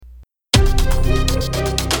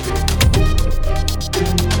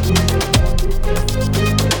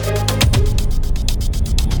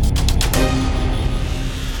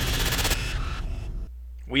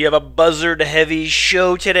We have a buzzard-heavy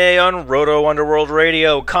show today on Roto Underworld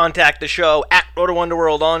Radio. Contact the show at Roto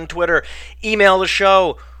Underworld on Twitter. Email the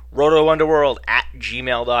show,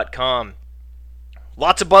 rotounderworld@gmail.com.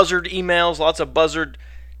 Lots of buzzard emails, lots of buzzard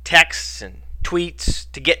texts and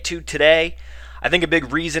tweets to get to today. I think a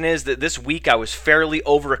big reason is that this week I was fairly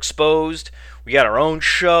overexposed. We had our own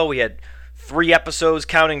show. We had 3 episodes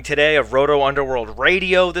counting today of Roto Underworld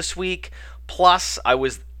Radio this week. Plus, I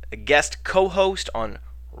was a guest co-host on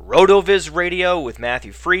RotoViz Radio with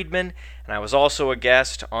Matthew Friedman, and I was also a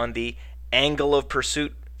guest on the Angle of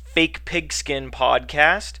Pursuit Fake Pigskin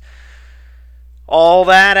podcast. All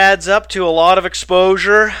that adds up to a lot of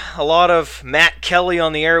exposure, a lot of Matt Kelly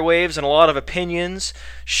on the airwaves, and a lot of opinions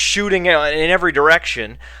shooting in every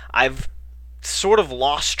direction. I've sort of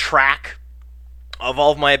lost track of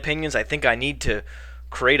all of my opinions. I think I need to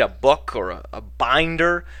create a book or a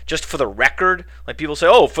binder just for the record. Like people say,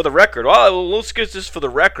 oh, for the record. Well, let's get this for the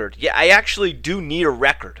record. Yeah, I actually do need a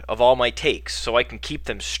record of all my takes so I can keep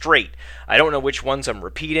them straight. I don't know which ones I'm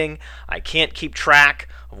repeating. I can't keep track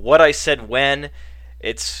of what I said when.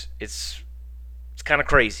 It's kind of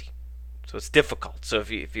crazy. So it's difficult. So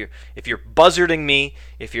if you're buzzarding me,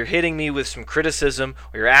 if you're hitting me with some criticism,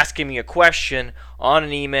 or you're asking me a question on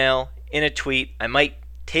an email, in a tweet, I might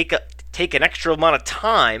take an extra amount of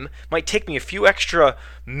time, might take me a few extra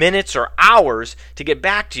minutes or hours to get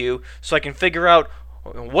back to you so I can figure out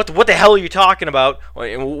what the hell are you talking about?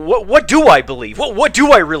 What do I believe? What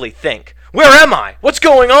do I really think? Where am I? What's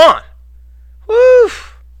going on? Woo!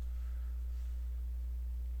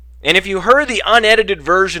 And if you heard the unedited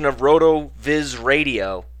version of RotoViz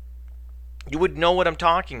Radio, you would know what I'm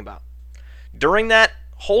talking about. During that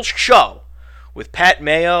whole show, with Pat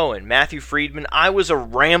Mayo and Matthew Friedman, I was a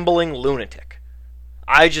rambling lunatic.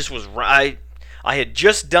 I had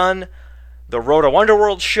just done the Roto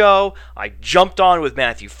Underworld show. I jumped on with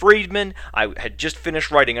Matthew Friedman. I had just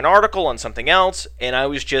finished writing an article on something else, and I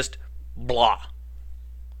was just blah.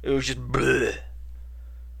 It was just bleh.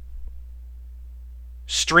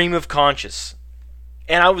 Stream of conscious.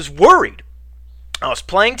 And I was worried. I was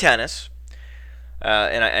playing tennis,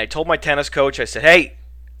 and I told my tennis coach, I said, hey,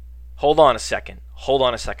 hold on a second.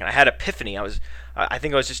 I had an epiphany. I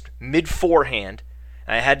think I was just mid-forehand,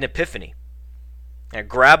 and I had an epiphany. And I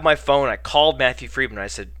grabbed my phone, I called Matthew Friedman, and I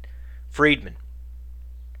said, Friedman,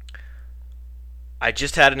 I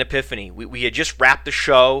just had an epiphany. We had just wrapped the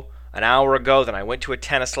show an hour ago, then I went to a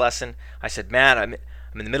tennis lesson. I said, Matt, I'm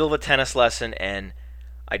in the middle of a tennis lesson, and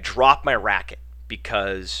I dropped my racket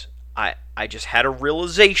because I just had a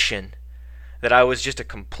realization that I was just a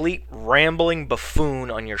complete rambling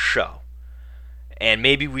buffoon on your show. And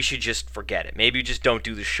maybe we should just forget it. Maybe you just don't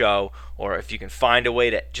do the show, or if you can find a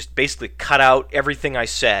way to just basically cut out everything I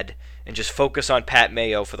said and just focus on Pat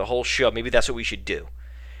Mayo for the whole show, maybe that's what we should do.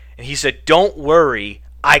 And he said, don't worry,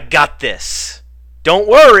 I got this. Don't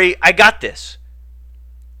worry, I got this.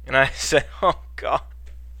 And I said, oh, God.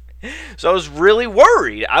 So I was really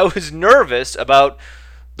worried. I was nervous about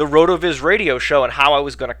the RotoViz radio show and how I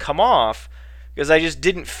was going to come off, because I just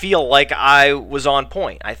didn't feel like I was on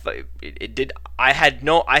point. I thought I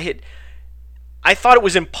thought it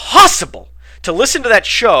was impossible to listen to that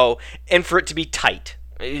show and for it to be tight.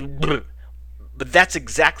 But that's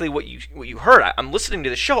exactly what you heard. I'm listening to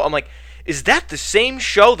the show. I'm like, is that the same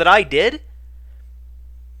show that I did?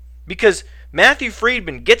 Because Matthew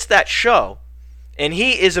Friedman gets that show, and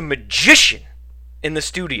he is a magician in the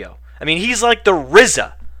studio. I mean, he's like the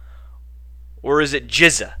RZA. Or is it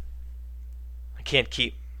Jizza? I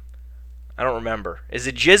don't remember. Is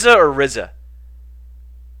it Jizza or RZA?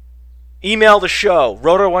 Email the show,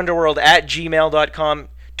 rotounderworld@gmail.com.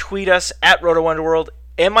 Tweet us at rotounderworld.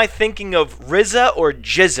 Am I thinking of RZA or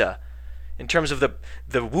Jizza in terms of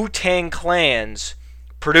the Wu-Tang Clan's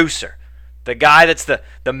producer? The guy that's the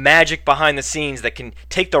magic behind the scenes that can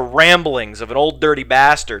take the ramblings of an old dirty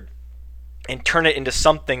bastard and turn it into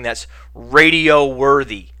something that's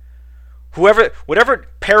radio-worthy. Whatever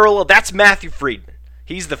parallel, that's Matthew Friedman.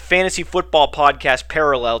 He's the fantasy football podcast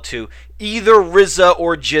parallel to either RZA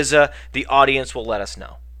or Jizza. The audience will let us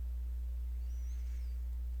know.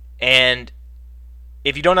 And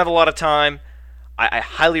if you don't have a lot of time,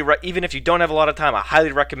 even if you don't have a lot of time, I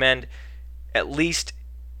highly recommend at least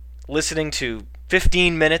listening to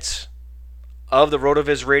 15 minutes of the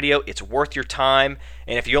RotoViz radio. It's worth your time.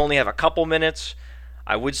 And if you only have a couple minutes,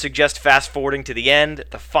 I would suggest fast forwarding to the end.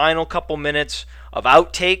 The final couple minutes of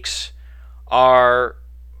outtakes are,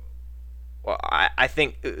 I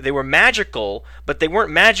think they were magical, but they weren't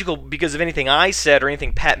magical because of anything I said or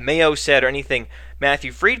anything Pat Mayo said or anything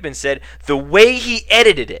Matthew Friedman said. The way he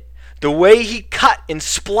edited it, the way he cut and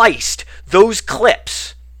spliced those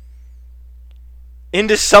clips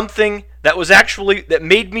into something that was actually, that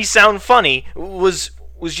made me sound funny, was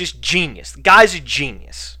just genius. The guy's a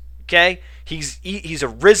genius. Okay? He's a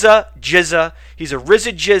RZA Jizza. He's a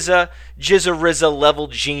RZA Jizza, Jizza RZA level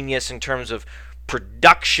genius in terms of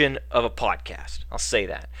production of a podcast. I'll say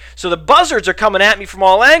that. So the buzzards are coming at me from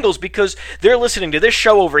all angles because they're listening to this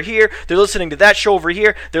show over here, they're listening to that show over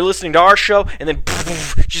here, they're listening to our show, and then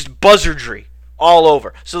just buzzardry all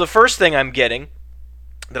over. So the first thing I'm getting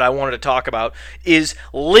that I wanted to talk about is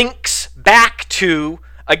links back to,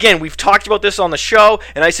 again, we've talked about this on the show,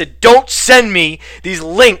 and I said, don't send me these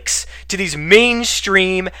links to these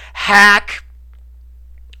mainstream hack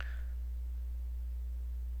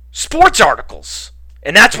sports articles.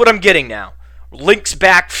 And that's what I'm getting now. Links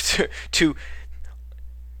back to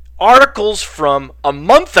articles from a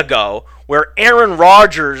month ago where Aaron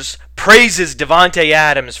Rodgers praises Davante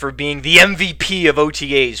Adams for being the MVP of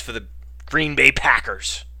OTAs for the Green Bay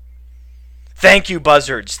Packers. Thank you,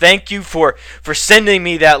 buzzards. Thank you for sending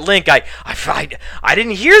me that link. I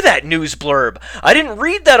didn't hear that news blurb. I didn't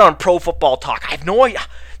read that on Pro Football Talk. I have no idea.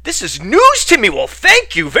 This is news to me. Well,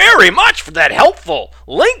 thank you very much for that helpful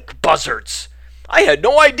link, buzzards. I had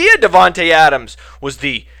no idea Davante Adams was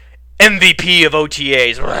the MVP of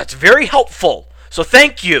OTAs. Well, that's very helpful. So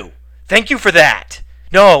thank you. Thank you for that.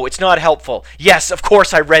 No, it's not helpful. Yes, of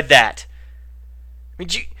course I read that. I mean,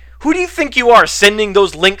 who do you think you are sending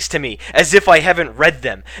those links to me as if I haven't read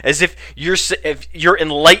them? As if you're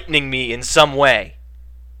enlightening me in some way?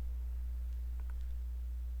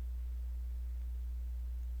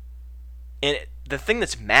 And the thing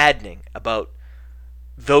that's maddening about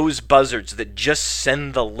those buzzards that just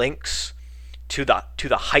send the links to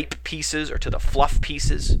the hype pieces or to the fluff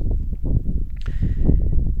pieces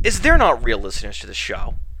is they're not real listeners to the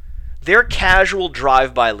show. They're casual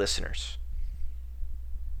drive-by listeners.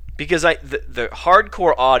 Because the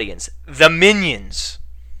hardcore audience, the minions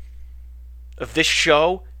of this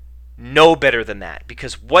show, know better than that.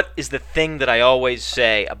 Because what is the thing that I always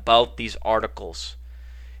say about these articles?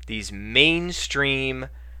 These mainstream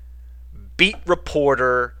beat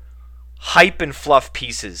reporter hype and fluff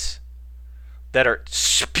pieces that are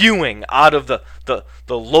spewing out of the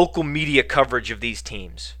local media coverage of these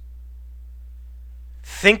teams.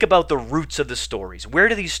 Think about the roots of the stories. Where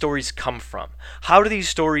do these stories come from? How do these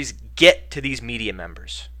stories get to these media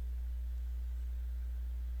members?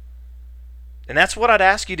 And that's what I'd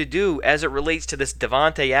ask you to do as it relates to this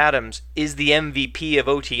Davante Adams is the MVP of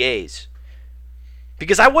OTAs.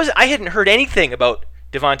 Because I hadn't heard anything about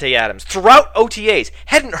Davante Adams throughout OTAs.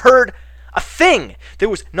 Hadn't heard a thing. There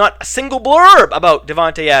was not a single blurb about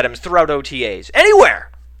Davante Adams throughout OTAs. Anywhere.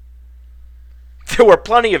 There were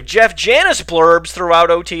plenty of Jeff Janis blurbs throughout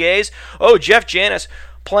OTAs. Oh, Jeff Janis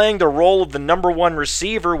playing the role of the number one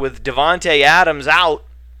receiver with Davante Adams out.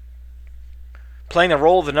 Playing the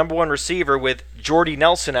role of the number one receiver with Jordy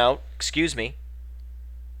Nelson out. Excuse me.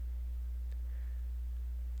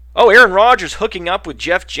 Oh, Aaron Rodgers hooking up with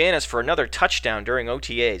Jeff Janis for another touchdown during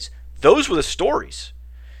OTAs. Those were the stories.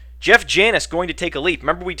 Jeff Janis going to take a leap.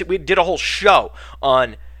 Remember we did a whole show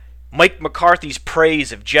on Mike McCarthy's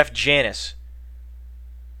praise of Jeff Janis.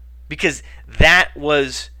 Because that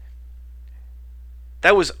was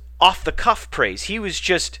off-the-cuff praise. He was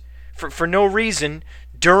just, for no reason,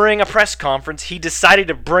 during a press conference, he decided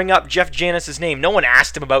to bring up Jeff Janis' name. No one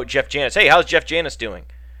asked him about Jeff Janis. Hey, how's Jeff Janis doing?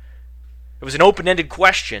 It was an open-ended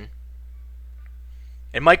question.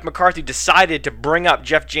 And Mike McCarthy decided to bring up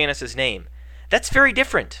Jeff Janis' name. That's very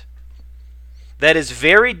different. That is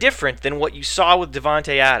very different than what you saw with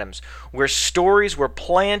Davante Adams, where stories were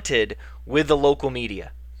planted with the local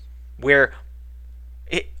media. Where,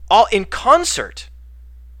 all in concert,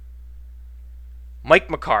 Mike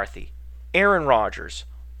McCarthy, Aaron Rodgers,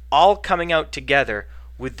 all coming out together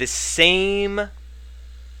with the same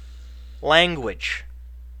language.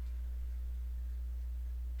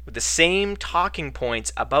 With the same talking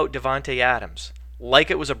points about Davante Adams, like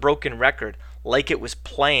it was a broken record, like it was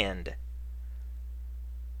planned.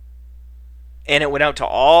 And it went out to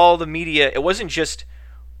all the media. It wasn't just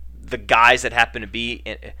the guys that happened to be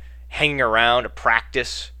hanging around a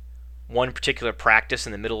practice, one particular practice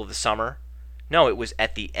in the middle of the summer. No, it was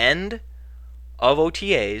at the end of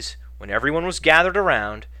OTAs, when everyone was gathered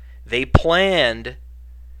around, they planned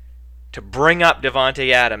to bring up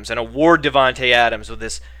Davante Adams and award Davante Adams with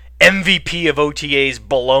this MVP of OTA's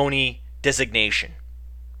baloney designation.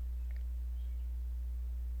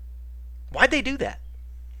 Why'd they do that?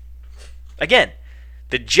 Again,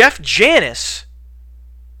 the Jeff Janis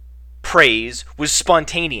praise was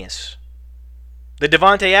spontaneous. The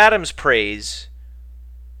Davante Adams praise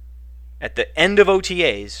at the end of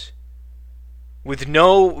OTAs, with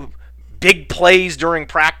no big plays during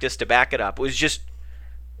practice to back it up. It was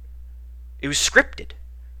scripted.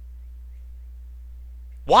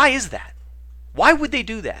 Why is that? Why would they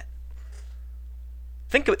do that?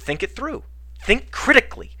 Think it through. Think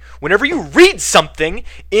critically. Whenever you read something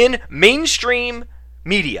in mainstream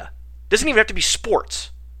media, doesn't even have to be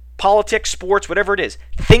sports, politics, sports, whatever it is,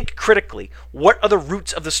 think critically. What are the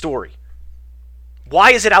roots of the story?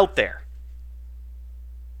 Why is it out there?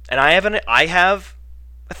 And I have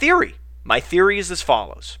a theory. My theory is as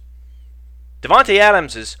follows. Davante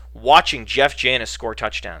Adams is watching Jeff Janis score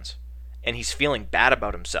touchdowns, and he's feeling bad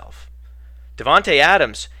about himself. Davante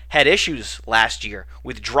Adams had issues last year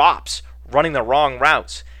with drops, running the wrong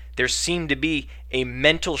routes. There seemed to be a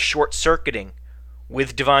mental short-circuiting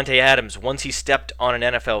with Davante Adams once he stepped on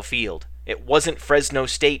an NFL field. It wasn't Fresno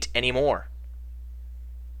State anymore.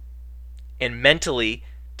 And mentally,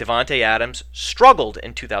 Davante Adams struggled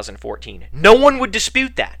in 2014. No one would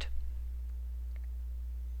dispute that.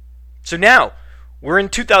 So now, we're in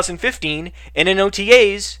 2015, and in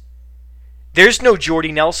OTAs, there's no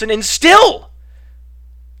Jordy Nelson, and still,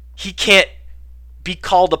 he can't be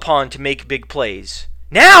called upon to make big plays.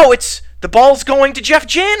 Now it's the ball's going to Jeff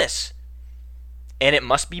Janis. And it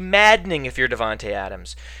must be maddening if you're Davante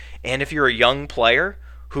Adams. And if you're a young player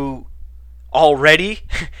who already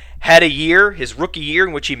had a year, his rookie year,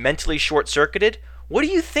 in which he mentally short-circuited, what do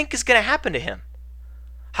you think is going to happen to him?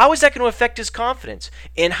 How is that going to affect his confidence?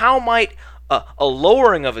 And how might a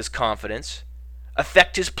lowering of his confidence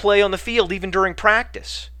affect his play on the field even during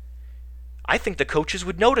practice? I think the coaches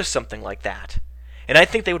would notice something like that. And I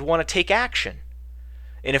think they would want to take action.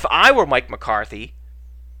 And if I were Mike McCarthy,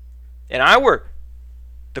 and I were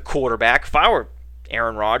the quarterback, if I were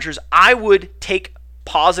Aaron Rodgers, I would take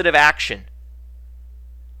positive action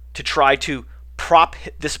to try to prop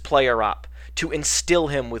this player up, to instill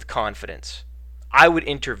him with confidence. I would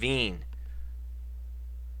intervene.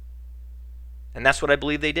 And that's what I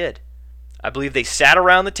believe they did. I believe they sat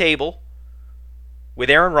around the table with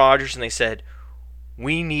Aaron Rodgers and they said,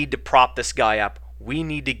 we need to prop this guy up. We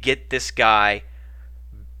need to get this guy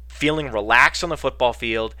feeling relaxed on the football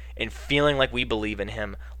field and feeling like we believe in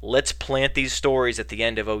him. Let's plant these stories at the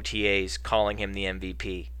end of OTAs calling him the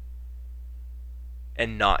MVP.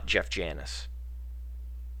 And not Jeff Janis.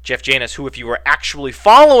 Jeff Janis, who if you were actually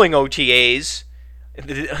following OTAs,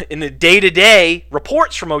 in the day-to-day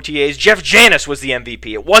reports from OTAs, Jeff Janis was the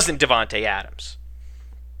MVP. It wasn't Davante Adams.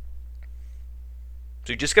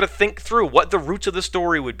 So you just got to think through what the roots of the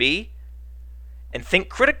story would be and think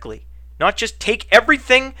critically. Not just take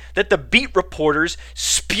everything that the beat reporters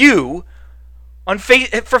spew on face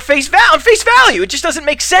value. It just doesn't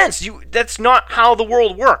make sense. That's not how the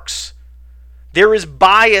world works. There is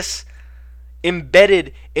bias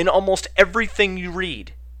embedded in almost everything you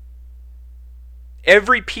read.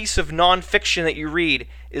 Every piece of nonfiction that you read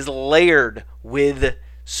is layered with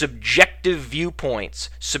subjective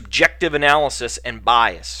viewpoints, subjective analysis, and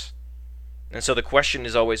bias. And so the question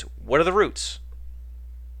is always, what are the roots?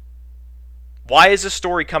 Why is this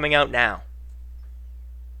story coming out now?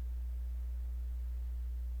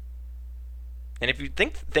 And if you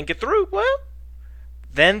think it through, well,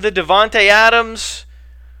 then the Davante Adams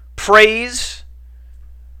praise,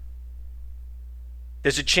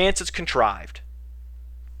 there's a chance it's contrived.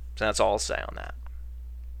 So that's all I'll say on that.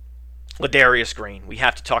 Ladarius Green. We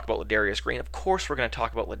have to talk about Ladarius Green. Of course we're going to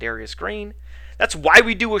talk about Ladarius Green. That's why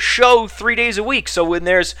we do a show 3 days a week. So when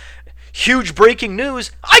there's huge breaking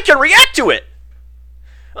news, I can react to it.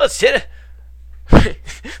 Let's hit it.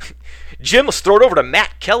 Jim, let's throw it over to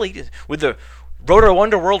Matt Kelly with the Roto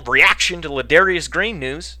Underworld reaction to Ladarius Green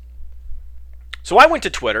news. So I went to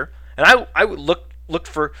Twitter, and I looked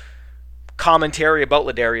for commentary about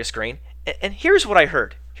Ladarius Green, and here's what I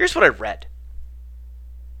heard. Here's what I read.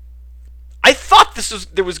 I thought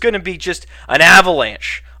there was going to be just an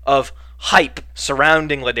avalanche of hype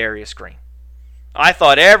surrounding Ladarius Green. I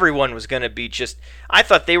thought everyone was going to be I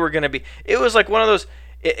thought they were going to be, it was like one of those,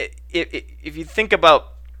 if you think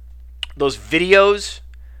about those videos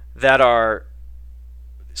that are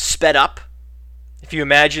sped up, if you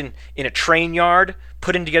imagine in a train yard,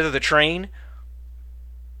 putting together the train,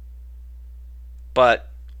 but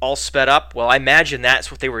all sped up, well, I imagine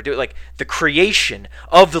that's what they were doing, like the creation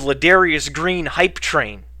of the Ladarius Green hype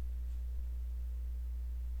train.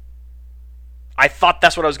 I thought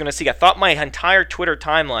that's what I was going to see. I thought my entire Twitter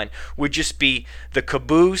timeline would just be the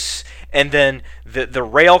caboose and then the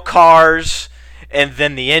rail cars and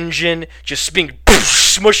then the engine just being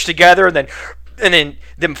smushed together and then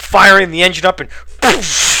them firing the engine up and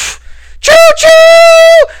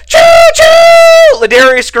Choo-choo! Choo-choo!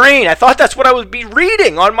 Ladarius Green. I thought that's what I would be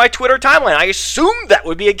reading on my Twitter timeline. I assumed that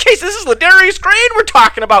would be a case. This is Ladarius Green we're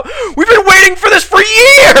talking about. We've been waiting for this for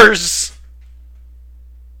years!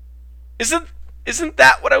 Isn't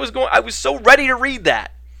that what I was going... I was so ready to read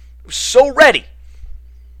that. I was so ready.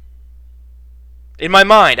 In my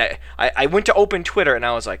mind, I went to open Twitter and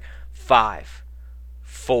I was like, 5,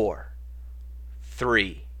 4,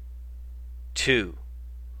 3, 2,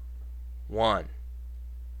 1.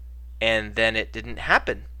 And then it didn't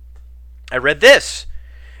happen. I read this.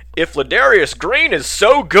 If Ladarius Green is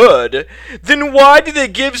so good, then why did they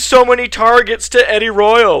give so many targets to Eddie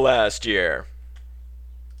Royal last year?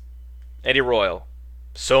 Eddie Royal,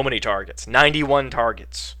 so many targets. 91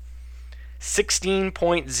 targets.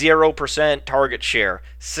 16.0% target share.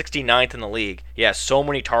 69th in the league. Yeah, so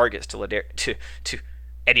many targets to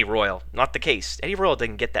Eddie Royal. Not the case. Eddie Royal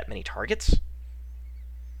didn't get that many targets.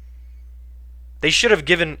 They should have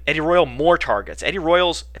given Eddie Royal more targets. Eddie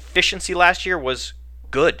Royal's efficiency last year was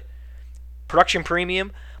good. Production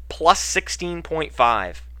premium, plus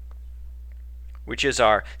 16.5, which is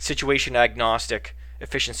our situation agnostic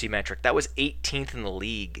efficiency metric. That was 18th in the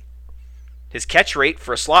league. His catch rate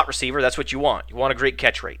for a slot receiver, that's what you want. You want a great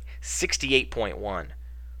catch rate. 68.1,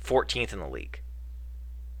 14th in the league.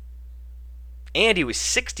 And he was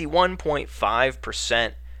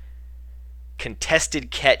 61.5% contested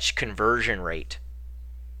catch conversion rate.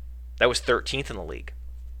 That was 13th in the league.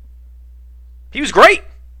 He was great.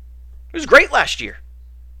 He was great last year.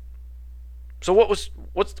 So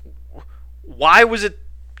why was it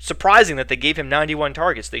surprising that they gave him 91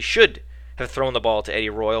 targets? They should have thrown the ball to Eddie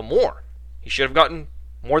Royal more. He should have gotten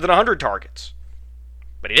more than 100 targets.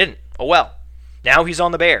 But he didn't. Oh well. Now he's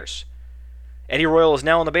on the Bears. Eddie Royal is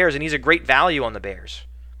now on the Bears, and he's a great value on the Bears.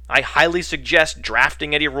 I highly suggest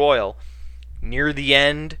drafting Eddie Royal near the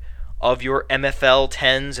end of your MFL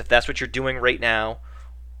 10s, if that's what you're doing right now,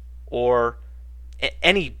 or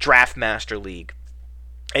any draft master league.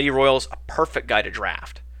 Eddie Royal's a perfect guy to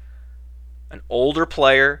draft. An older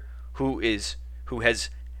player who has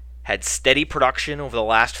had steady production over the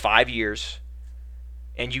last 5 years,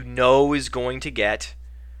 and is going to get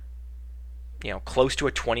close to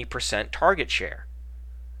a 20% target share.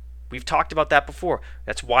 We've talked about that before.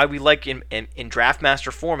 That's why we like in draft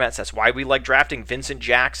master formats. That's why we like drafting Vincent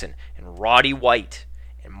Jackson and Roddy White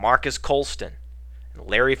and Marcus Colston and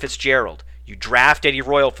Larry Fitzgerald. You draft Eddie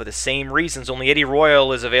Royal for the same reasons, only Eddie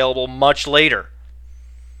Royal is available much later.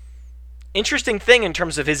 Interesting thing in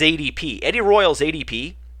terms of his ADP. Eddie Royal's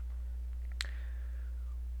ADP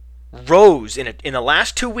rose in the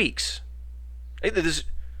last 2 weeks.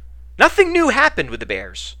 Nothing new happened with the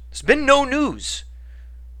Bears. There's been no news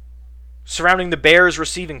surrounding the Bears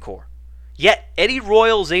receiving corps. Yet Eddie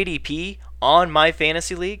Royal's ADP on My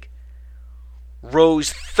Fantasy League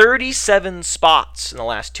rose 37 spots in the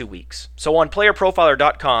last 2 weeks. So on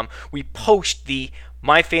playerprofiler.com, we post the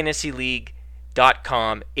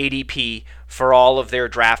myfantasyleague.com ADP for all of their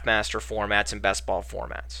draft master formats and best ball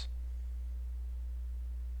formats.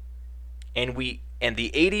 And the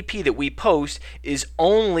ADP that we post is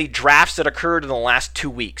only drafts that occurred in the last 2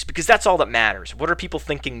 weeks, because that's all that matters. What are people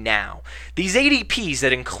thinking now? These ADPs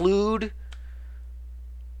that include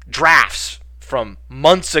drafts from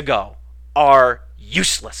months ago are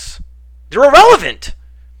useless. They're irrelevant.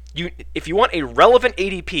 If you want a relevant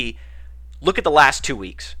ADP, look at the last 2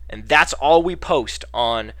 weeks, and that's all we post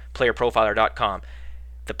on playerprofiler.com.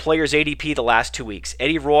 The player's ADP the last 2 weeks.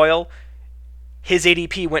 Eddie Royal, his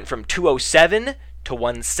ADP went from 207 to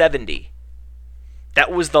 170.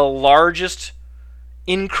 That was the largest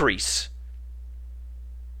increase,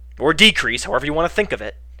 or decrease, however you want to think of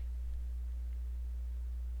it.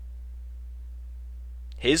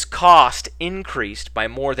 His cost increased by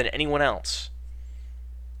more than anyone else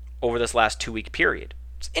over this last 2 week period.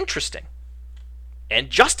 It's interesting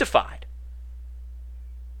and justified.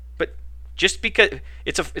 But just because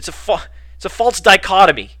it's a false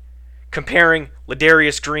dichotomy comparing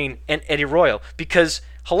Ladarius Green and Eddie Royal, because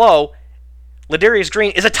Ladarius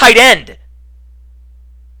Green is a tight end.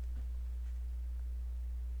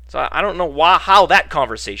 So I don't know how that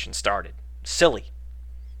conversation started. Silly.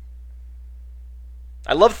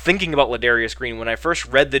 I love thinking about Ladarius Green. When I first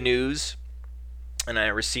read the news and I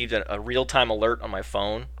received a real-time alert on my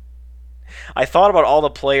phone, I thought about all the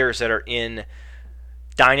players that are in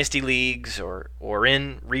dynasty leagues or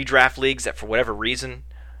in redraft leagues that for whatever reason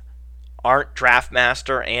aren't draft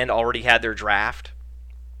master and already had their draft.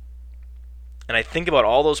 And I think about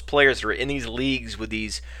all those players that are in these leagues with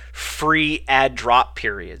these free add drop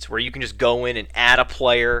periods where you can just go in and add a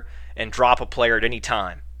player and drop a player at any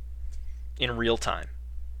time in real time.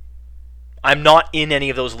 I'm not in any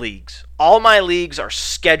of those leagues. All my leagues are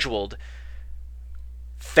scheduled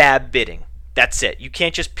fab bidding. That's it. You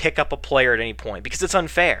can't just pick up a player at any point because it's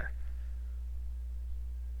unfair.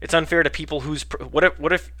 It's unfair to people who's...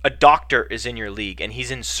 What if a doctor is in your league and he's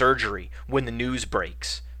in surgery when the news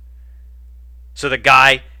breaks? So the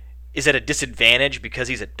guy is at a disadvantage because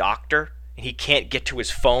he's a doctor and he can't get to his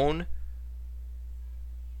phone?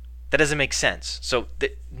 That doesn't make sense. So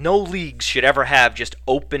no leagues should ever have just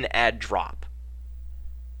open ad drop.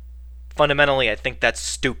 Fundamentally, I think that's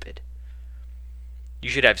stupid. You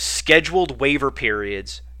should have scheduled waiver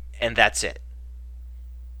periods, and that's it.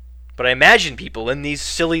 But I imagine people in these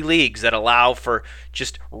silly leagues that allow for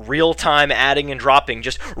just real-time adding and dropping,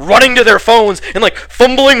 just running to their phones and like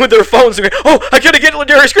fumbling with their phones and going, oh, I gotta get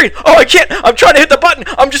Ladarius Green. Oh, I can't. I'm trying to hit the button.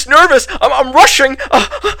 I'm just nervous. I'm rushing.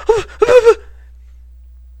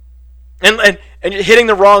 And hitting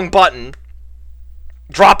the wrong button,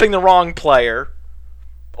 dropping the wrong player,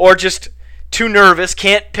 or just too nervous,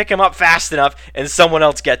 can't pick him up fast enough, and someone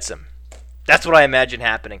else gets him. That's what I imagine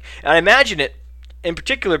happening. And I imagine it in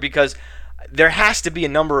particular because there has to be a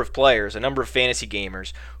number of players, a number of fantasy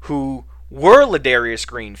gamers, who were Ladarius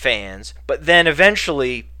Green fans, but then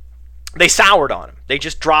eventually they soured on him. They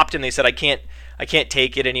just dropped him. They said, I can't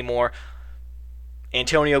take it anymore.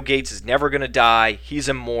 Antonio Gates is never going to die. He's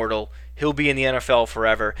immortal. He'll be in the NFL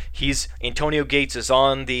forever. Antonio Gates is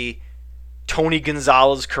on the Tony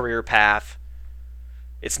Gonzalez career path.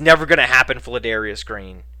 It's never going to happen for Ladarius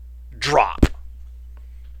Green. Drop.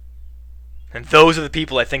 And those are the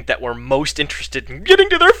people I think that were most interested in getting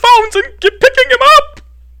to their phones and picking him up.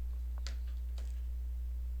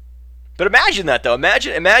 But imagine that, though.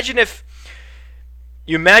 Imagine if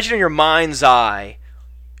you imagine in your mind's eye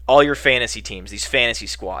all your fantasy teams, these fantasy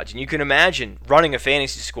squads, and you can imagine running a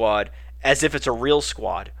fantasy squad as if it's a real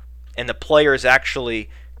squad, and the players actually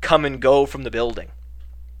come and go from the building.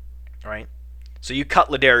 All right? So you cut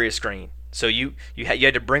Ladarius Green. So you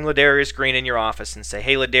had to bring Ladarius Green in your office and say,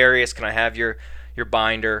 hey, Ladarius, can I have your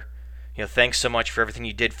binder? Thanks so much for everything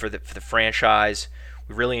you did for the franchise.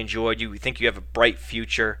 We really enjoyed you. We think you have a bright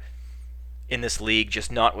future in this league,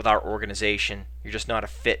 just not with our organization. You're just not a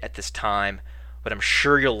fit at this time. But I'm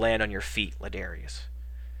sure you'll land on your feet, Ladarius.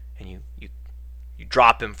 And you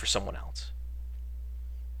drop him for someone else.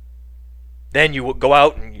 Then you go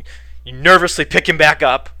out and you nervously pick him back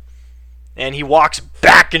up, and he walks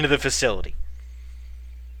back into the facility.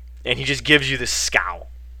 And he just gives you this scowl.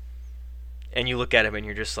 And you look at him and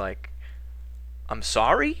you're just like, I'm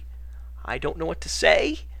sorry? I don't know what to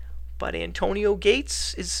say, but Antonio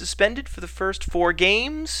Gates is suspended for the first 4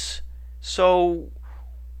 games. So,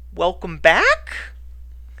 welcome back?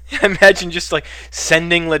 Imagine just like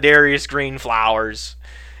sending Ladarius Green flowers.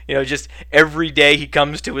 Just every day he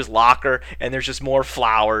comes to his locker and there's just more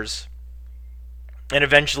flowers. And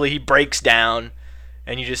eventually he breaks down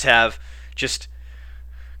and you just have just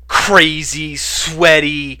crazy,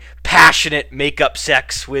 sweaty, passionate makeup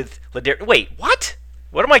sex with Ladarius. Wait, what?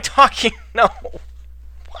 What am I talking? No.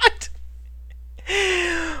 What?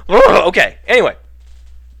 Okay, anyway.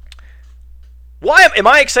 Why am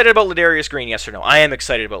I excited about Ladarius Green? Yes or no? I am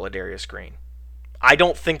excited about Ladarius Green. I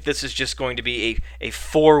don't think this is just going to be a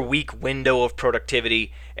 4-week window of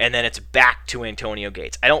productivity and then it's back to Antonio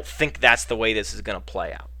Gates. I don't think that's the way this is going to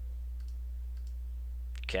play out.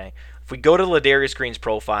 Okay? If we go to Ladarius Green's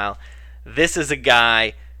profile, this is a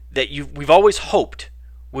guy that we've always hoped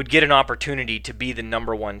would get an opportunity to be the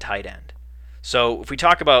number 1 tight end. So if we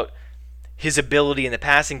talk about his ability in the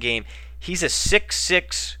passing game, he's a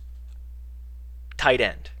 6'6" tight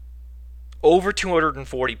end, over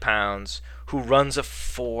 240 pounds, who runs a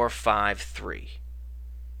 4.53.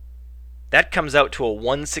 That comes out to a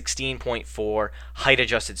 116.4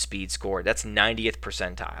 height-adjusted speed score. That's 90th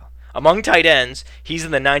percentile. Among tight ends, he's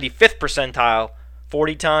in the 95th percentile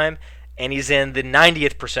 40 time, and he's in the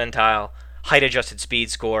 90th percentile height-adjusted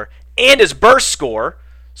speed score, and his burst score,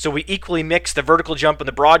 so we equally mix the vertical jump and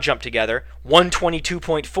the broad jump together,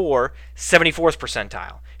 122.4, 74th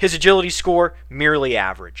percentile. His agility score, merely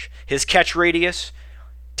average. His catch radius,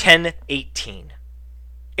 10.18,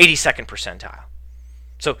 82nd percentile.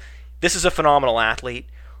 So this is a phenomenal athlete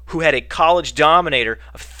who had a college dominator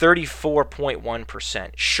of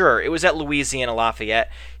 34.1%. Sure, it was at Louisiana Lafayette.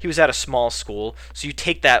 He was at a small school, so you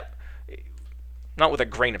take that not with a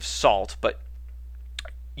grain of salt, but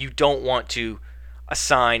you don't want to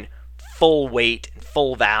assign full weight and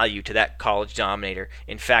full value to that college dominator.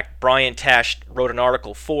 In fact, Brian Tesh wrote an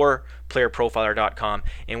article for PlayerProfiler.com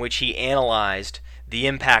in which he analyzed the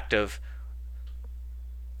impact of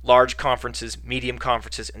large conferences, medium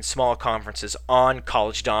conferences, and small conferences on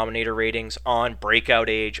college dominator ratings, on breakout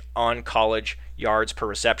age, on college yards per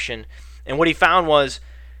reception. And what he found was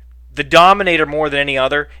the dominator, more than any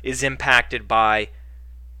other, is impacted by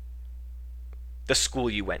the school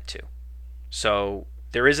you went to. So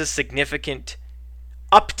there is a significant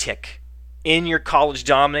uptick in your college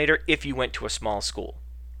dominator if you went to a small school.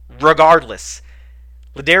 Regardless,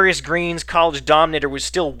 Ladarius Green's college dominator was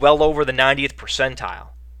still well over the 90th percentile.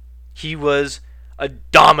 He was a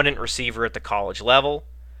dominant receiver at the college level.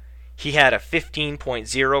 He had a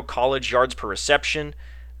 15.0 college yards per reception.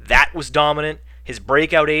 That was dominant. His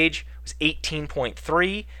breakout age was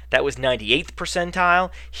 18.3. That was 98th percentile.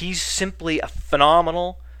 He's simply a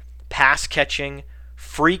phenomenal pass-catching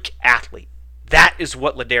freak athlete. That is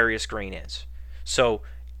what Ladarius Green is. So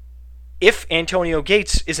if Antonio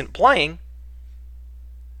Gates isn't playing,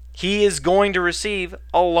 he is going to receive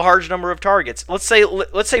a large number of targets. Let's say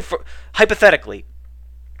hypothetically,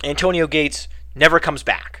 Antonio Gates never comes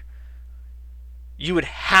back. You would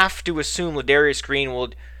have to assume Ladarius Green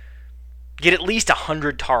will get at least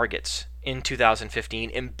 100 targets in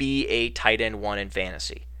 2015 and be a tight end 1 in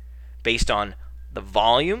fantasy, based on the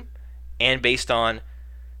volume and based on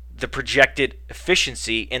the projected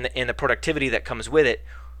efficiency and the productivity that comes with it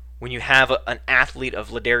when you have an athlete of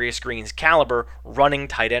Ladarius Green's caliber running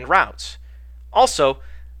tight end routes. Also,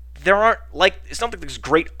 it's not like there's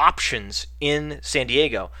great options in San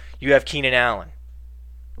Diego. You have Keenan Allen.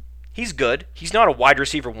 He's good. He's not a wide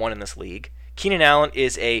receiver 1 in this league. Keenan Allen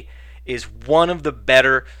is one of the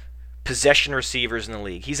better possession receivers in the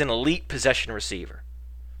league. He's an elite possession receiver.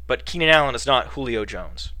 But Keenan Allen is not Julio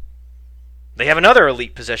Jones. They have another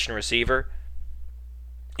elite possession receiver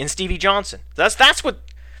in Stevie Johnson. That's what,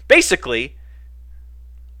 basically,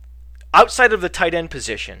 outside of the tight end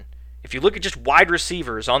position, if you look at just wide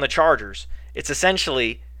receivers on the Chargers, it's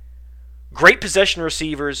essentially great possession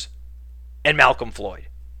receivers and Malcolm Floyd.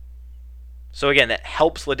 So again, that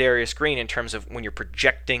helps Ladarius Green in terms of when you're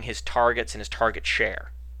projecting his targets and his target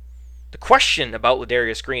share. The question about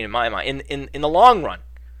Ladarius Green, in my mind, in the long run,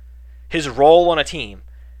 his role on a team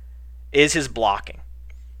is his blocking.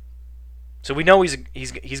 So we know he's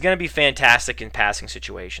going to be fantastic in passing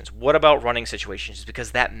situations. What about running situations?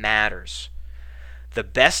 Because that matters. The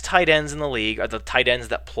best tight ends in the league are the tight ends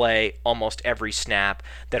that play almost every snap,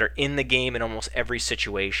 that are in the game in almost every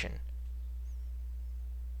situation.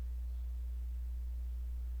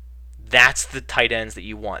 That's the tight ends that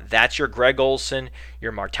you want. That's your Greg Olsen,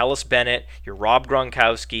 your Martellus Bennett, your Rob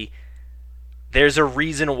Gronkowski. There's a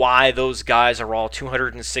reason why those guys are all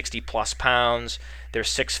 260 plus pounds. They're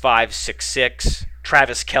 6'5", 6'6".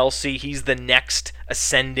 Travis Kelce, he's the next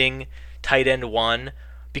ascending tight end 1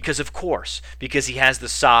 because he has the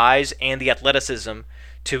size and the athleticism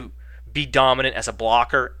to be dominant as a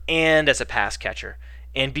blocker and as a pass catcher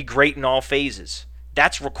and be great in all phases.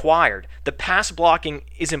 That's required. The pass blocking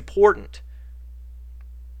is important.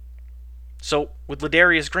 So with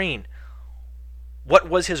Ladarius Green, what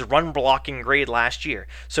was his run blocking grade last year?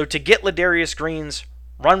 So to get Ladarius Green's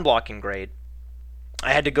run blocking grade,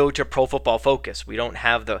 I had to go to Pro Football Focus. We don't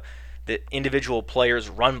have the individual players'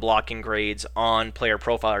 run blocking grades on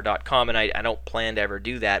playerprofiler.com, and I don't plan to ever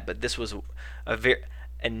do that, but this was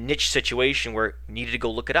a niche situation where you needed to go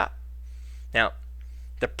look it up. Now,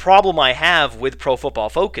 the problem I have with Pro Football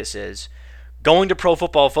Focus is going to Pro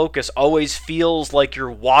Football Focus always feels like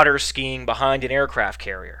you're water skiing behind an aircraft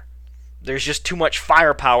carrier. There's just too much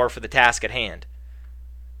firepower for the task at hand.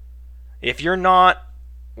 If you're not,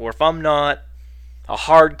 or if I'm not, a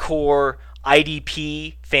hardcore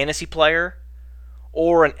IDP fantasy player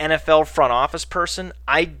or an NFL front office person,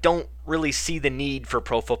 I don't really see the need for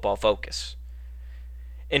Pro Football Focus.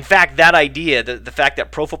 In fact, that idea, the fact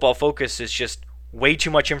that Pro Football Focus is just way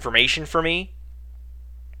too much information for me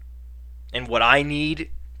and what I need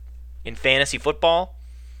in fantasy football,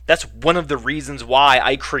 that's one of the reasons why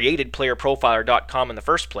I created playerprofiler.com in the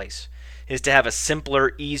first place, is to have a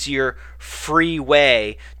simpler, easier, free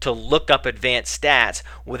way to look up advanced stats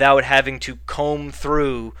without having to comb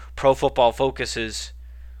through Pro Football Focus's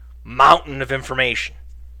mountain of information.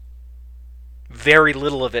 Very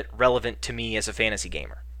little of it relevant to me as a fantasy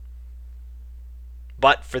gamer.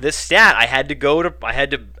 But for this stat, I had to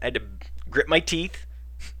grit my teeth,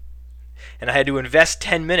 and I had to invest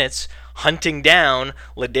 10 minutes hunting down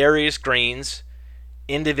Ladarius Green's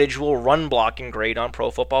individual run blocking grade on Pro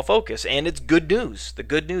Football Focus. And it's good news. The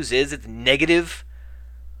good news is it's negative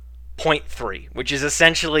 0.3, which is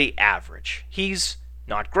essentially average. He's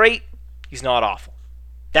not great. He's not awful.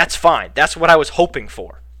 That's fine. That's what I was hoping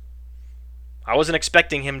for. I wasn't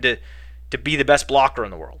expecting him to be the best blocker in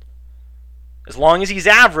the world. As long as he's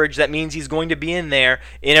average, that means he's going to be in there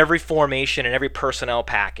in every formation and every personnel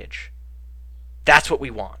package. That's what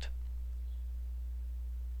we want.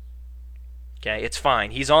 Okay, it's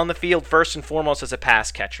fine. He's on the field first and foremost as a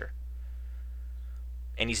pass catcher.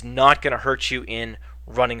 And he's not going to hurt you in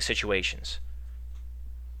running situations.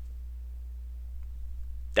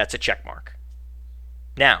 That's a check mark.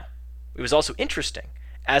 Now, it was also interesting,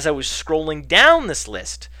 as I was scrolling down this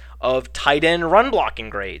list of tight end run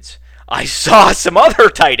blocking grades, I saw some other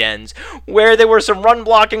tight ends where there were some run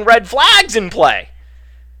blocking red flags in play.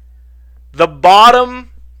 The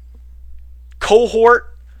bottom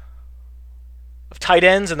cohort of tight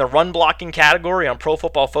ends in the run blocking category on Pro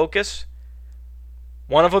Football Focus,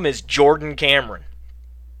 one of them is Jordan Cameron.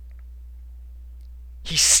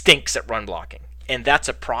 He stinks at run blocking, and that's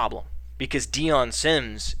a problem because Dion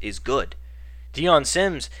Sims is good. Dion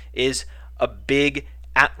Sims is a big,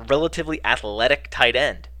 relatively athletic tight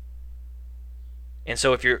end. And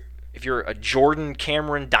so if you're a Jordan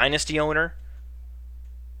Cameron dynasty owner,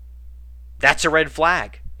 that's a red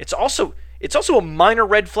flag. It's also a minor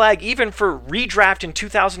red flag even for redraft in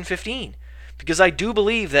 2015, because I do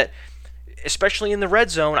believe that, especially in the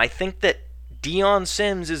red zone, I think that Dion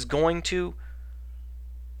Sims is going to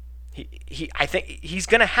I think he's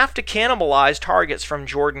going to have to cannibalize targets from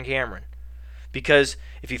Jordan Cameron. Because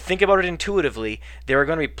if you think about it intuitively, there are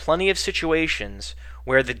going to be plenty of situations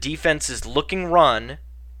where the defense is looking run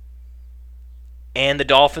and the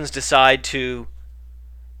Dolphins decide to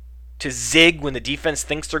zig when the defense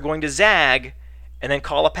thinks they're going to zag and then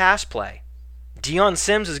call a pass play. Dion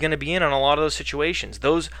Sims is going to be in on a lot of those situations.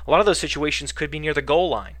 A lot of those situations could be near the goal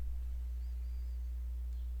line.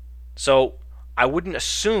 So I wouldn't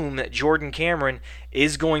assume that Jordan Cameron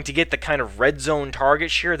is going to get the kind of red zone target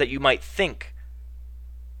share that you might think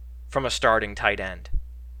from a starting tight end.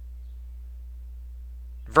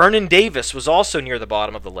 Vernon Davis was also near the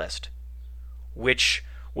bottom of the list, which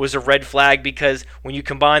was a red flag because when you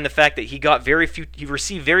combine the fact that he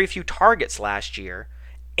received very few targets last year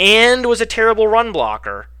and was a terrible run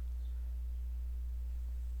blocker,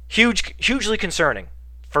 hugely concerning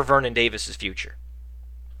for Vernon Davis's future.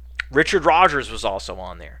 Richard Rodgers was also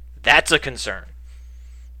on there. That's a concern.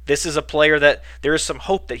 This is a player that there is some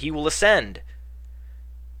hope that he will ascend.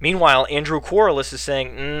 Meanwhile, Andrew Quarles is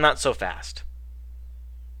saying, not so fast.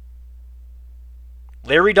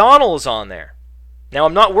 Larry Donnell is on there. Now,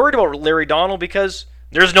 I'm not worried about Larry Donnell because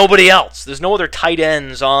there's nobody else. There's no other tight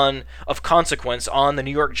ends of consequence on the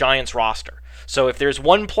New York Giants roster. So if there's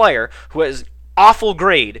one player who has awful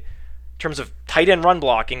grade in terms of tight end run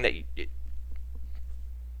blocking that you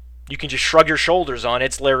can just shrug your shoulders on,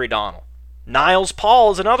 it's Larry Donnell. Niles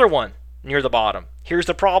Paul is another one near the bottom. Here's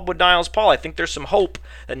the problem with Niles Paul. I think there's some hope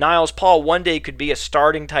that Niles Paul one day could be a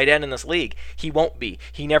starting tight end in this league. He won't be.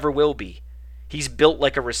 He never will be. He's built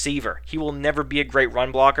like a receiver. He will never be a great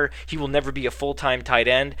run blocker. He will never be a full-time tight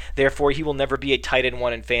end. Therefore, he will never be a tight end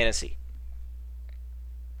one in fantasy.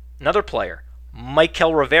 Another player,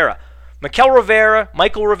 Michael Rivera. Michael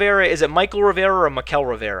Rivera, is it Michael Rivera or Michael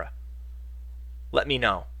Rivera? Let me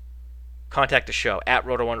know. Contact the show at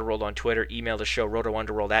RotoUnderworld on Twitter. Email the show,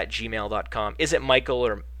 rotounderworld@gmail.com. Is it Michael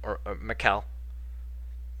or Mikel?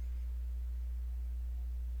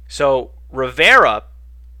 So Rivera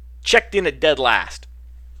checked in at dead last.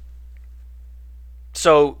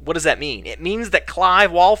 So what does that mean? It means that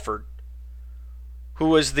Clive Walford, who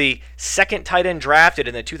was the second tight end drafted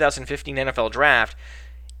in the 2015 NFL Draft,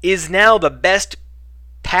 is now the best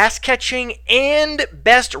pass catching and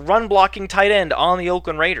best run blocking tight end on the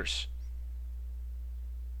Oakland Raiders.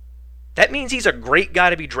 That means he's a great guy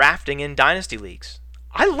to be drafting in dynasty leagues.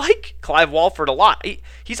 I like Clive Walford a lot.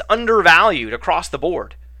 He's undervalued across the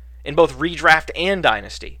board in both redraft and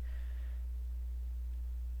dynasty.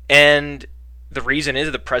 And the reason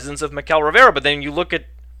is the presence of Mikel Rivera. But then you look at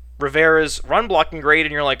Rivera's run blocking grade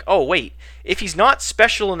and you're like, oh, wait. If he's not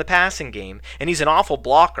special in the passing game and he's an awful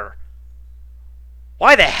blocker,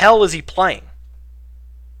 why the hell is he playing?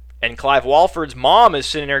 And Clive Walford's mom is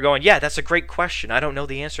sitting there going, yeah, that's a great question. I don't know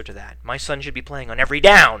the answer to that. My son should be playing on every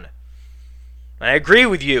down. And I agree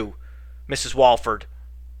with you, Mrs. Walford.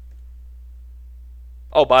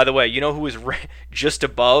 Oh, by the way, you know who is just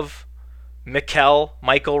above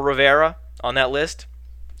Michael Rivera on that list?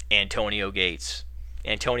 Antonio Gates.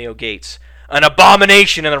 Antonio Gates. An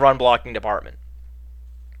abomination in the run blocking department.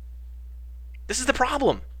 This is the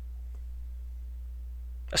problem.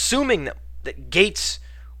 Assuming that Gates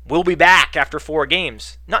will be back after 4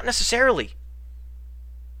 games. Not necessarily.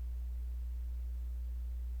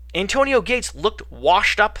 Antonio Gates looked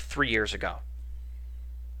washed up 3 years ago.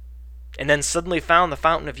 And then suddenly found the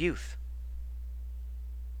fountain of youth.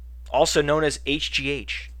 also known as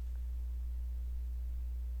HGH.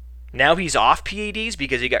 Now he's off PEDs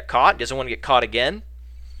because he got caught, doesn't want to get caught again.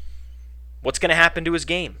 What's going to happen to his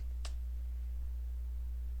game?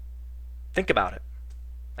 Think about it.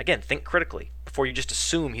 Again, think critically before you just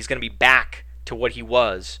assume he's going to be back to what he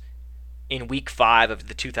was in Week 5 of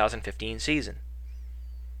the 2015 season.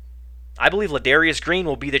 I believe Ladarius Green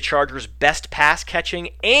will be the Chargers' best pass catching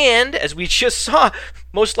and, as we just saw,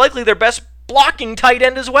 most likely their best blocking tight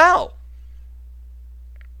end as well.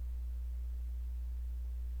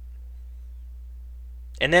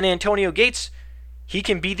 And then Antonio Gates, he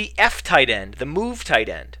can be the F tight end, the move tight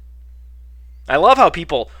end. I love how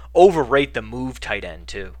people overrate the move tight end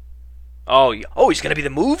too. Oh, he's going to be the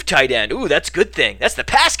move tight end. Ooh, that's a good thing. That's the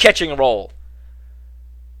pass catching role.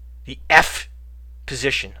 The F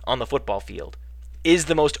position on the football field is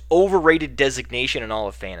the most overrated designation in all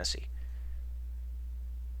of fantasy.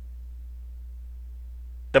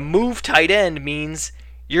 The move tight end means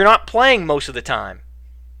you're not playing most of the time.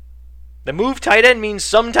 The move tight end means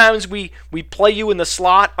sometimes we play you in the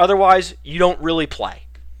slot, otherwise you don't really play.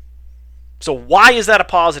 So why is that a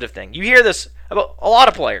positive thing? You hear this about a lot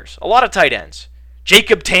of players, a lot of tight ends.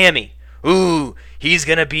 Jacob Tamme, ooh, he's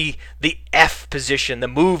going to be the F position, the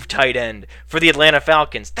move tight end for the Atlanta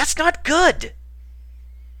Falcons. That's not good.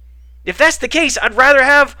 If that's the case, I'd rather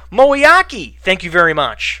have Moeaki. Thank you very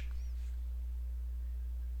much.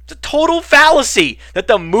 It's a total fallacy that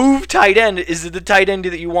the move tight end is the tight end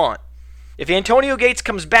that you want. If Antonio Gates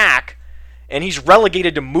comes back and he's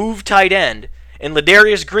relegated to move tight end and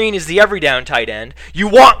Ladarius Green is the every down tight end, you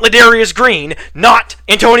want Ladarius Green, not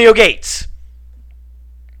Antonio Gates.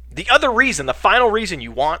 The other reason, the final reason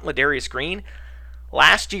you want Ladarius Green,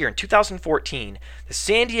 last year in 2014, the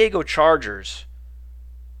San Diego Chargers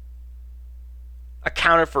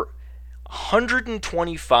accounted for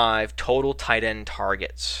 125 total tight end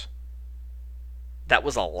targets. That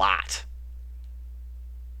was a lot.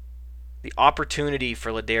 The opportunity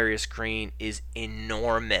for Ladarius Green is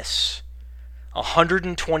enormous.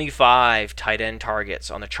 125 tight end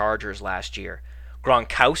targets on the Chargers last year.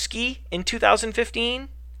 Gronkowski in 2015,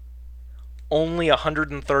 only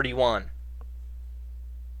 131.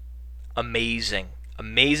 Amazing.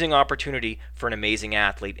 Amazing opportunity for an amazing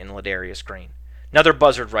athlete in Ladarius Green. Another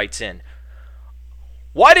buzzard writes in,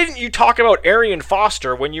 why didn't you talk about Arian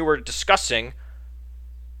Foster when you were discussing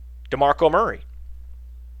DeMarco Murray?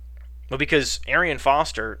 Well, because Arian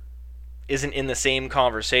Foster isn't in the same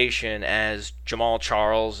conversation as Jamal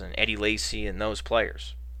Charles and Eddie Lacy and those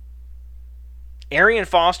players. Arian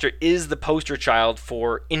Foster is the poster child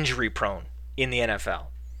for injury prone in the NFL.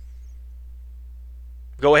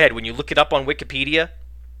 Go ahead, when you look it up on Wikipedia,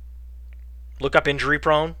 look up injury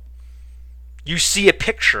prone, you see a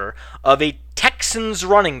picture of a Texans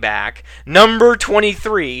running back, number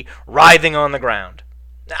 23, writhing on the ground.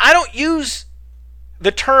 Now, I don't use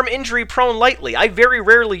the term injury prone lightly. I very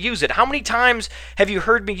rarely use it. How many times have you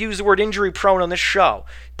heard me use the word injury prone on this show?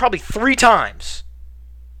 Probably 3 times.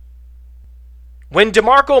 When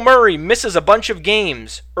DeMarco Murray misses a bunch of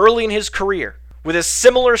games early in his career with a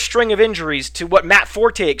similar string of injuries to what Matt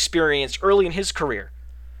Forte experienced early in his career,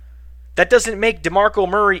 that doesn't make DeMarco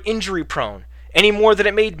Murray injury prone any more than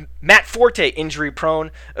it made Matt Forte injury prone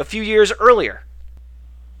a few years earlier.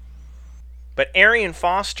 But Arian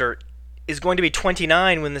Foster is going to be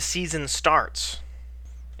 29 when the season starts.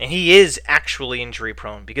 And he is actually injury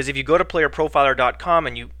prone, because if you go to playerprofiler.com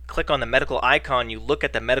and you click on the medical icon, you look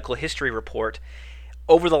at the medical history report,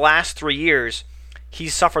 over the last 3 years,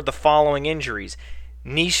 he's suffered the following injuries: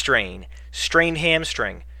 knee strain, strained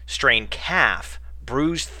hamstring, strained calf,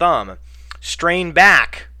 bruised thumb, strained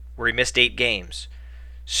back, where he missed 8 games,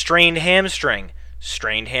 strained hamstring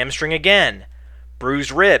again,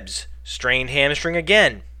 bruised ribs, strained hamstring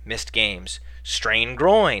again, missed games, strained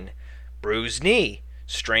groin, bruised knee,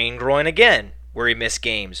 strained groin again, where he missed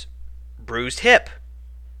games, bruised hip.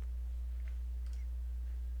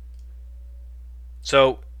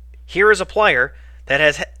 So here is a player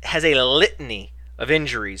that has a litany of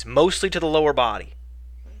injuries, mostly to the lower body.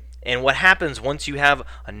 And what happens once you have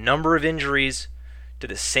a number of injuries to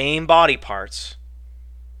the same body parts?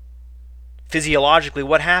 Physiologically,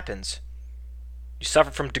 what happens? You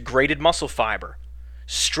suffer from degraded muscle fiber,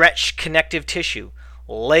 stretched connective tissue,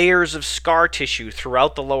 layers of scar tissue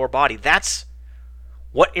throughout the lower body. That's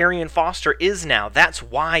what Arian Foster is now. That's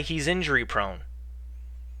why he's injury prone.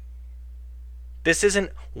 This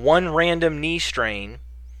isn't one random knee strain.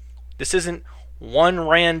 This isn't one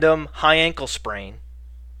random high ankle sprain.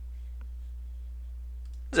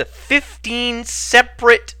 This is 15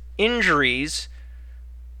 separate injuries,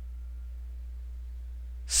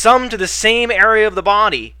 some to the same area of the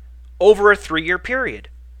body, over a 3-year period.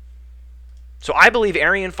 So I believe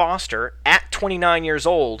Arian Foster, at 29 years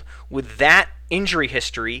old, with that injury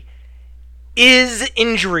history, is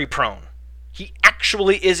injury prone. He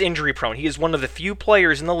actually is injury prone. He is one of the few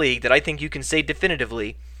players in the league that I think you can say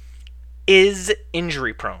definitively is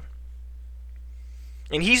injury prone.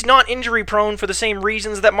 And he's not injury prone for the same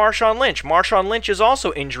reasons that Marshawn Lynch. Marshawn Lynch is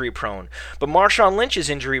also injury prone. But Marshawn Lynch is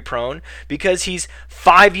injury prone because he's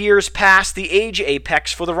 5 years past the age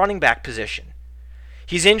apex for the running back position.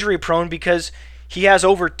 He's injury prone because he has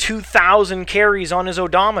over 2,000 carries on his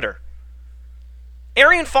odometer.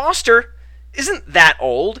 Arian Foster isn't that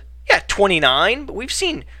old. Yeah, 29, but we've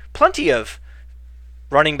seen plenty of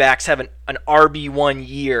running backs have an RB1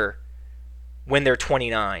 year when they're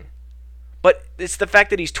 29. But it's the fact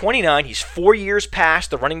that he's 29, he's 4 years past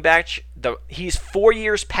the running back he's 4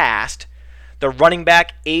 years past the running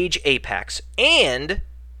back age apex, and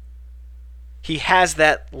he has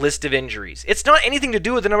that list of injuries. It's not anything to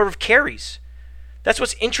do with the number of carries. That's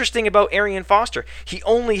what's interesting about Arian Foster. He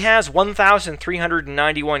only has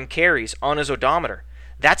 1,391 carries on his odometer.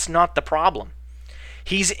 That's not the problem.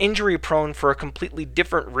 He's injury prone for a completely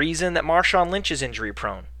different reason that Marshawn Lynch is injury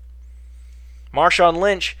prone. Marshawn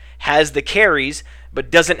Lynch has the carries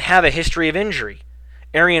but doesn't have a history of injury.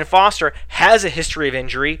 Arian Foster has a history of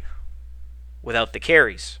injury without the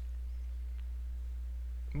carries.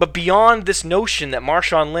 But beyond this notion that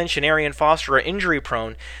Marshawn Lynch and Arian Foster are injury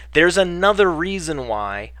prone, there's another reason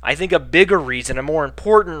why, I think a bigger reason, a more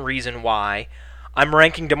important reason why, I'm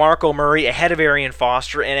ranking DeMarco Murray ahead of Arian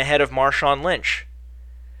Foster and ahead of Marshawn Lynch.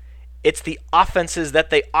 It's the offenses that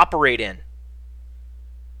they operate in.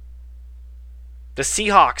 The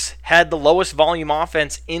Seahawks had the lowest volume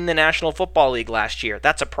offense in the National Football League last year.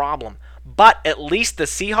 That's a problem. But at least the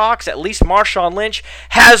Seahawks, at least Marshawn Lynch,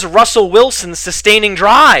 has Russell Wilson sustaining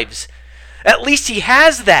drives. At least he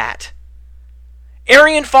has that.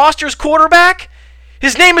 Arian Foster's quarterback,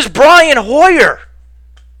 his name is Brian Hoyer.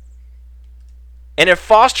 And if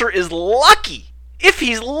Foster is lucky, if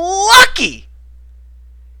he's lucky,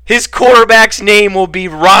 his quarterback's name will be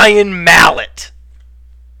Ryan Mallett.